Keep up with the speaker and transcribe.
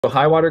So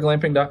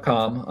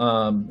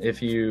highwaterglamping.com.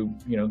 If you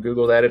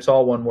Google that, it's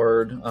all one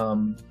word.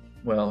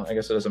 Well, I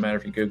guess it doesn't matter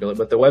if you Google it,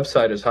 but the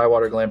website is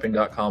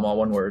highwaterglamping.com, all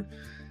one word.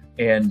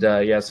 And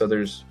yeah, so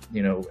there's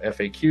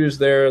FAQs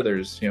there.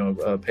 There's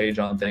a page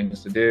on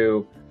things to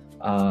do.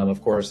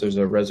 Of course, there's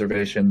a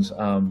reservations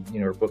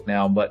or book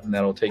now button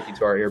that'll take you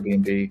to our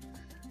Airbnb.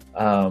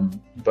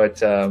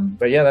 But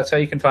yeah, that's how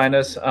you can find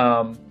us.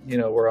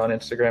 We're on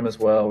Instagram as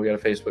well. We got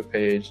a Facebook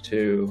page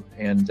too,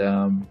 and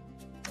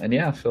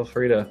yeah, feel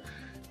free to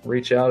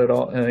reach out at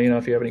all.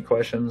 If you have any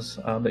questions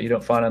that you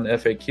don't find on the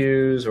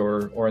FAQs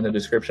or in the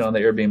description on the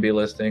Airbnb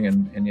listing,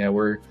 and yeah,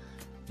 we're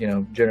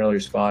generally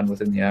respond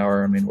within the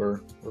hour. I mean, we're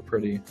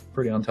pretty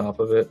on top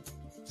of it.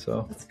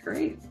 So that's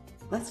great.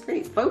 That's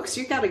great, folks.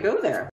 You got to go there.